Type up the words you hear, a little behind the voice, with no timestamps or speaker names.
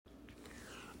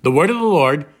The word of the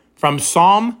Lord from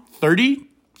Psalm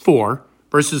 34,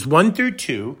 verses 1 through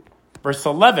 2, verse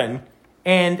 11,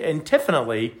 and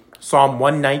antiphonally, Psalm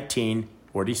 119,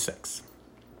 46.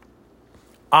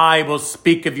 I will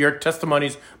speak of your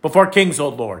testimonies before kings, O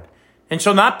Lord, and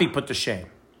shall not be put to shame.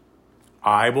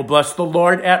 I will bless the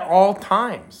Lord at all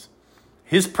times.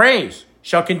 His praise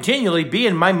shall continually be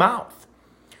in my mouth.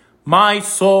 My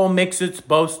soul makes its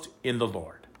boast in the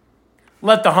Lord.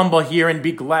 Let the humble hear and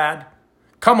be glad.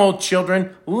 Come, O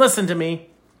children, listen to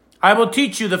me. I will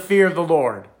teach you the fear of the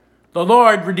Lord. The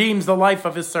Lord redeems the life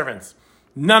of his servants.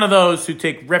 None of those who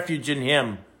take refuge in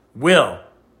him will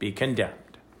be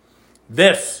condemned.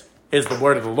 This is the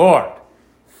word of the Lord.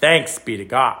 Thanks be to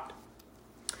God.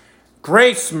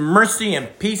 Grace, mercy,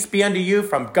 and peace be unto you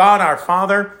from God our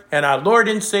Father and our Lord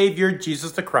and Savior,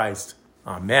 Jesus the Christ.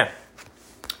 Amen.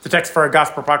 The text for our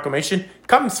gospel proclamation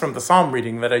comes from the psalm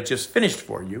reading that I just finished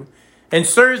for you and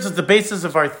serves as the basis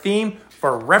of our theme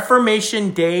for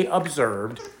Reformation Day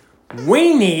observed.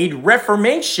 We need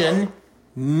reformation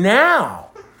now.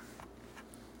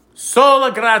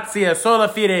 Sola gratia, sola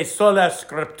fide, sola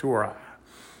scriptura.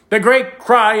 The great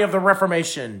cry of the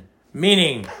Reformation,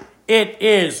 meaning it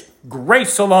is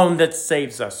grace alone that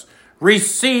saves us,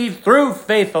 received through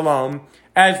faith alone,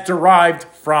 as derived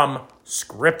from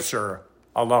Scripture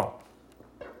alone.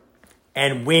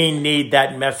 And we need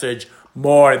that message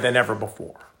more than ever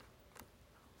before.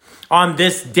 On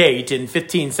this date in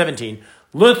 1517,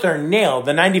 Luther nailed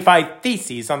the 95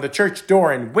 Theses on the church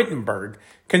door in Wittenberg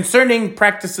concerning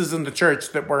practices in the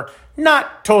church that were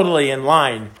not totally in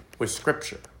line with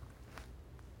Scripture.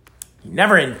 He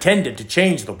never intended to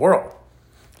change the world.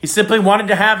 He simply wanted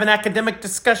to have an academic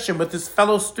discussion with his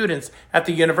fellow students at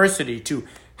the university to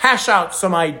hash out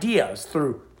some ideas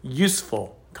through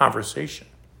useful conversation.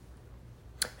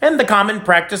 And the common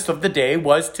practice of the day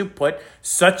was to put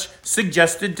such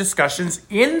suggested discussions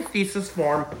in thesis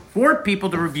form for people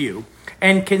to review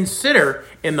and consider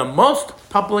in the most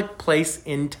public place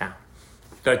in town,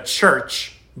 the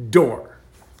church door,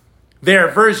 their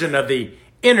version of the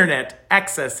internet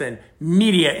access and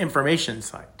media information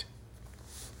site.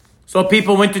 So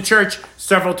people went to church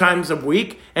several times a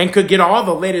week and could get all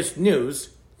the latest news,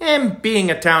 and being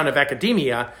a town of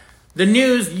academia, the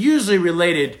news usually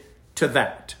related to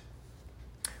that.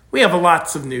 We have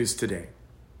lots of news today,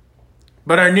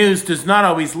 but our news does not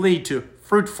always lead to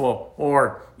fruitful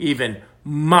or even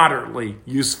moderately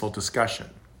useful discussion.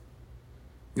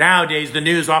 Nowadays, the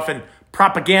news often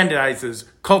propagandizes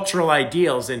cultural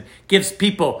ideals and gives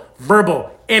people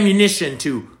verbal ammunition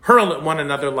to hurl at one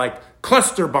another like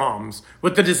cluster bombs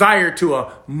with the desire to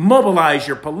mobilize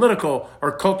your political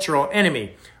or cultural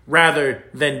enemy rather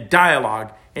than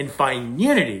dialogue and find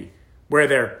unity where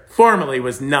there formerly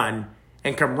was none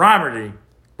and camaraderie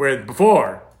where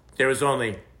before there was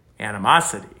only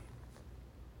animosity.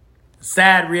 The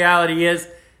sad reality is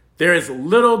there is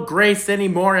little grace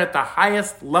anymore at the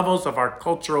highest levels of our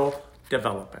cultural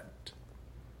development.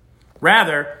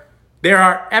 Rather, there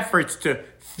are efforts to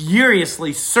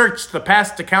furiously search the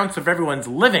past accounts of everyone's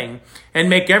living and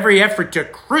make every effort to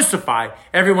crucify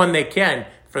everyone they can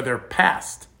for their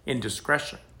past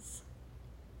indiscretions.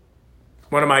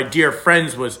 One of my dear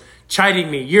friends was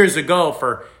chiding me years ago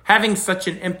for having such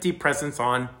an empty presence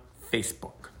on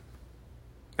Facebook.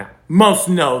 Now, most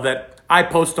know that I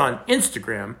post on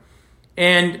Instagram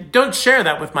and don't share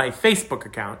that with my Facebook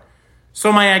account,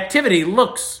 so my activity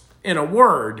looks, in a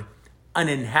word,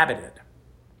 uninhabited.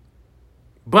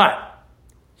 But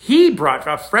he brought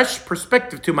a fresh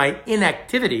perspective to my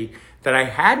inactivity that I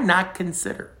had not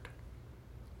considered.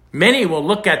 Many will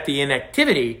look at the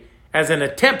inactivity as an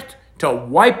attempt to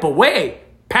wipe away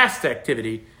past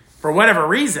activity for whatever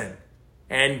reason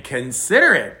and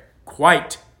consider it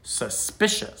quite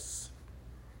suspicious.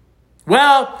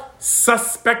 Well,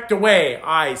 suspect away,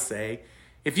 I say.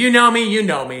 If you know me, you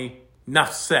know me.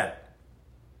 Enough said.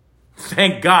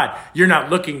 Thank God you're not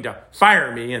looking to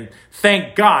fire me, and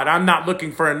thank God I'm not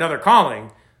looking for another calling.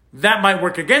 That might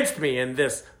work against me in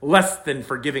this less than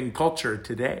forgiving culture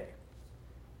today.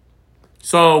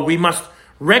 So we must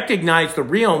recognize the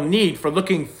real need for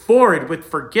looking forward with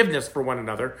forgiveness for one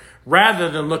another rather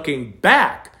than looking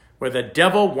back where the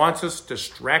devil wants us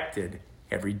distracted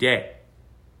every day.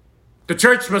 The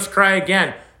church must cry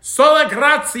again, sola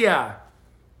gratia.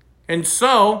 And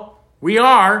so we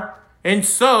are, and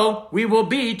so we will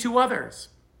be to others.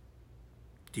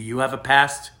 Do you have a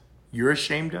past you're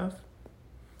ashamed of?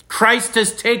 Christ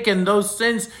has taken those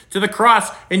sins to the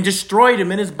cross and destroyed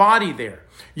him in his body there.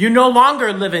 You no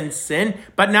longer live in sin,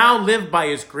 but now live by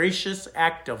his gracious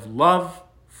act of love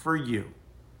for you.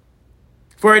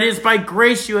 For it is by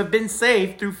grace you have been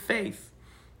saved through faith.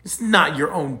 It's not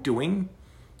your own doing.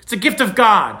 It's a gift of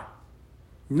God,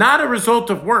 not a result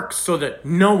of works, so that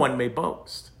no one may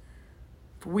boast.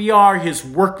 For we are his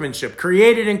workmanship,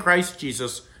 created in Christ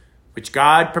Jesus, which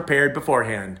God prepared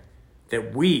beforehand,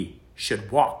 that we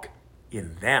should walk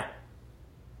in them.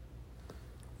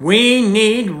 We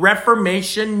need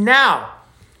reformation now.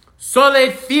 Sole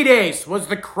fides was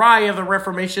the cry of the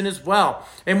Reformation as well.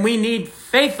 And we need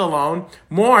faith alone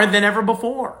more than ever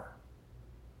before.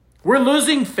 We're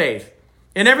losing faith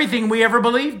in everything we ever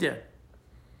believed in.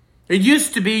 It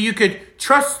used to be you could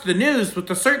trust the news with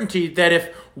the certainty that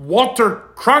if Walter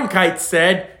Cronkite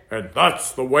said, and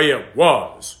that's the way it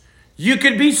was, you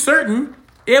could be certain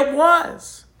it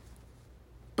was.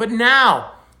 But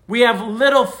now we have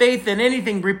little faith in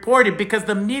anything reported because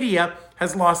the media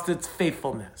has lost its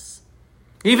faithfulness.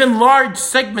 Even large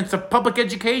segments of public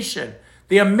education,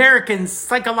 the American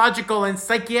psychological and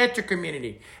psychiatric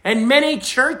community, and many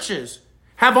churches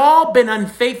have all been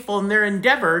unfaithful in their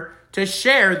endeavor to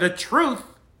share the truth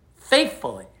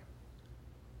faithfully.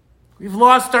 We've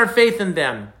lost our faith in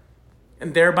them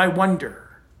and thereby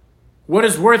wonder what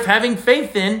is worth having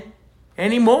faith in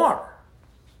anymore.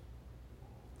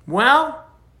 Well,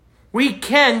 we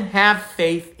can have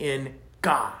faith in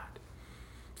God.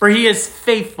 For he is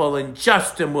faithful and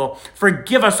just and will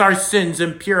forgive us our sins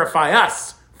and purify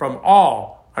us from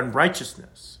all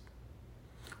unrighteousness.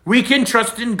 We can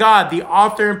trust in God, the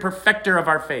author and perfecter of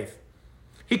our faith.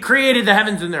 He created the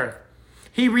heavens and earth.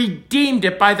 He redeemed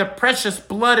it by the precious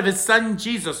blood of his son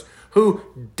Jesus, who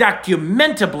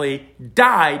documentably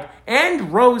died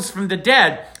and rose from the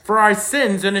dead for our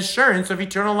sins and assurance of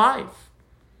eternal life.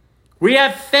 We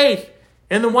have faith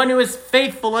in the one who is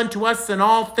faithful unto us in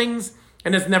all things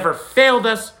and has never failed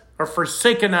us or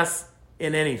forsaken us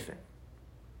in anything.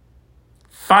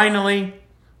 Finally,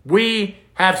 we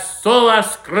have sola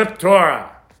scriptura,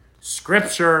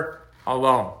 Scripture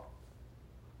alone.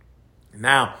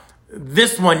 Now,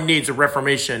 this one needs a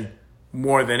reformation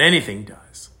more than anything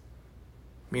does.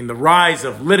 I mean, the rise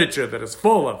of literature that is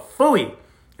full of phooey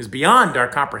is beyond our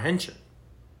comprehension.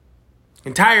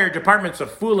 Entire departments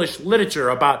of foolish literature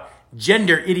about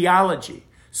gender ideology,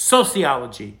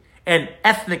 sociology, and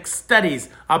ethnic studies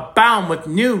abound with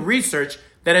new research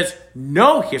that has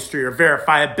no history or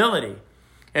verifiability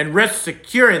and risks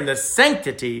securing the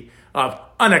sanctity of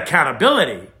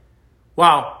unaccountability,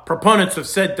 while proponents of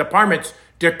said departments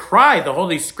decry the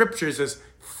Holy Scriptures as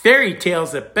fairy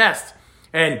tales at best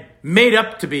and made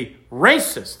up to be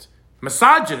racist,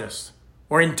 misogynist,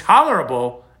 or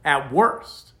intolerable at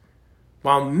worst,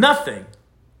 while nothing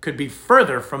could be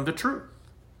further from the truth.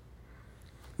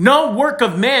 No work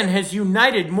of man has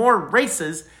united more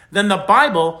races than the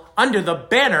Bible under the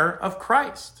banner of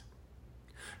Christ.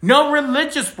 No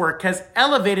religious work has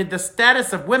elevated the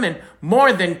status of women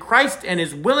more than Christ and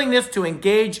his willingness to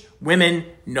engage women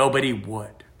nobody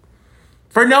would.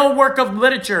 For no work of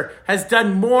literature has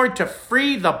done more to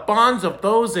free the bonds of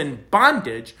those in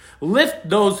bondage, lift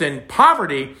those in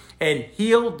poverty, and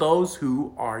heal those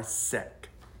who are sick.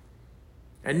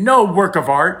 And no work of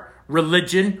art,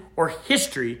 religion, or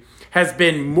history has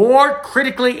been more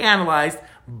critically analyzed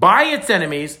by its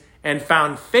enemies and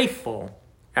found faithful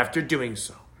after doing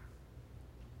so.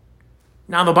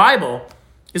 Now, the Bible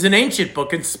is an ancient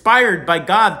book inspired by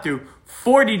God through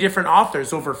 40 different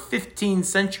authors over 15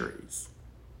 centuries.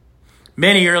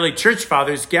 Many early church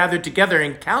fathers gathered together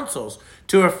in councils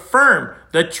to affirm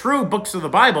the true books of the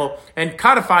Bible and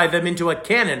codify them into a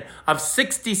canon of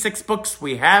 66 books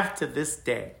we have to this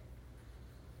day.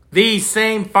 These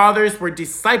same fathers were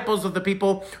disciples of the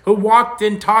people who walked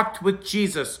and talked with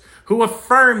Jesus, who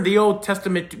affirmed the Old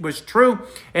Testament was true,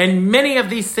 and many of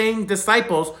these same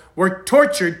disciples were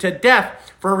tortured to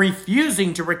death for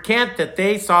refusing to recant that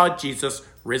they saw Jesus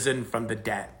risen from the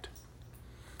dead.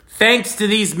 Thanks to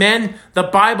these men, the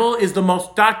Bible is the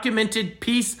most documented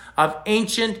piece of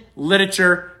ancient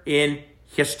literature in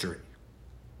history.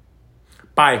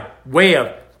 By way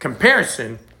of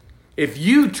comparison, if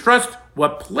you trust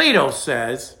what Plato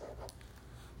says,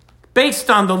 based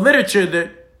on the literature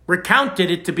that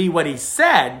recounted it to be what he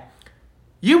said,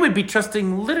 you would be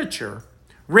trusting literature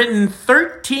written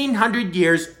 1,300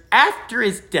 years after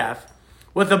his death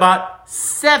with about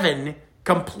 7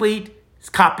 complete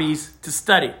copies to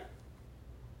study.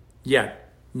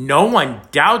 Yet, no one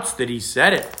doubts that he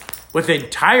said it, with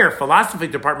entire philosophy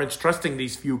departments trusting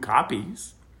these few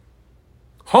copies.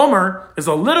 Homer is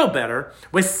a little better,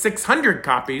 with 600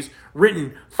 copies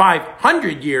written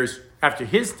 500 years after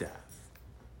his death.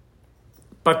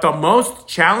 But the most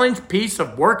challenged piece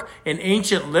of work in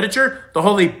ancient literature, the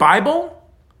Holy Bible,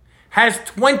 has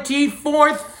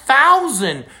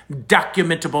 24,000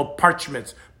 documentable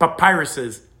parchments,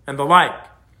 papyruses, and the like.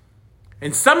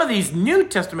 And some of these New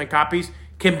Testament copies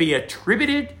can be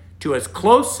attributed to as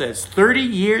close as 30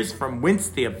 years from whence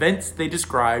the events they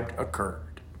described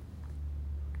occurred.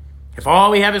 If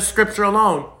all we have is Scripture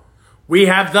alone, we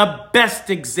have the best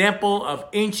example of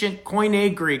ancient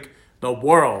Koine Greek the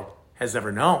world has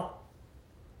ever known.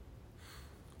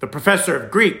 The professor of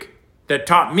Greek that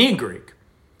taught me Greek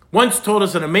once told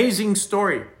us an amazing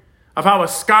story of how a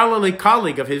scholarly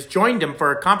colleague of his joined him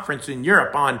for a conference in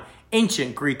Europe on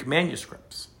ancient Greek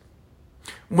manuscripts.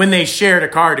 When they shared a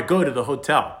car to go to the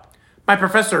hotel, my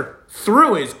professor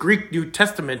threw his Greek New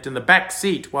Testament in the back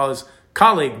seat while his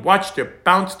colleague watched it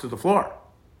bounce to the floor.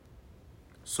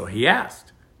 So he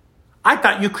asked, "I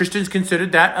thought you Christians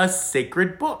considered that a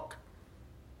sacred book?"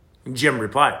 Jim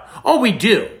replied, "Oh, we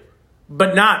do,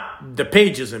 but not the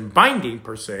pages and binding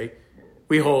per se.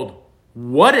 We hold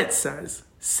what it says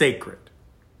sacred."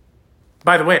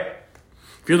 By the way,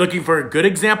 if you're looking for a good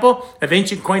example of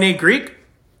ancient Koine Greek,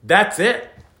 that's it.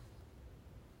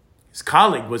 His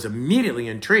colleague was immediately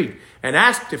intrigued and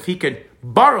asked if he could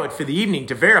borrow it for the evening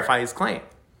to verify his claim,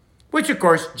 which of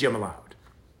course Jim allowed.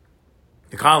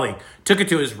 The colleague took it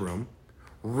to his room,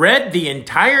 read the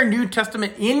entire New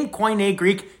Testament in Koine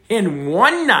Greek in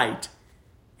one night,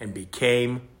 and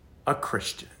became a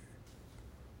Christian.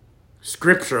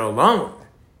 Scripture alone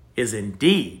is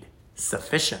indeed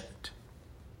sufficient.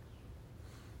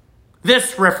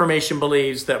 This Reformation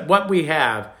believes that what we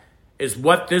have is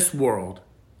what this world,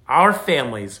 our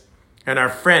families, and our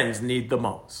friends need the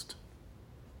most.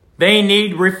 They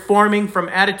need reforming from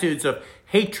attitudes of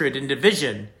hatred and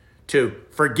division to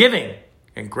forgiving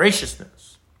and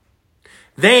graciousness.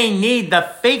 They need the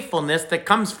faithfulness that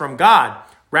comes from God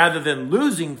rather than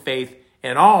losing faith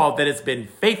in all that has been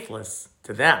faithless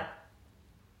to them.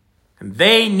 And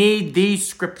they need these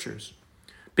scriptures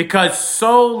because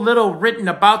so little written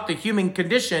about the human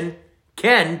condition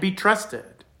can be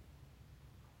trusted.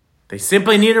 They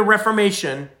simply need a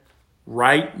reformation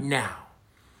right now.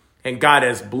 And God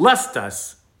has blessed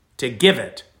us to give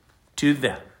it to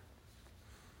them.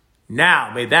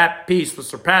 Now, may that peace that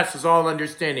surpasses all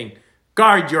understanding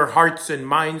guard your hearts and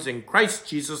minds in Christ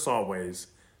Jesus always.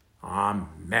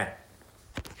 Amen.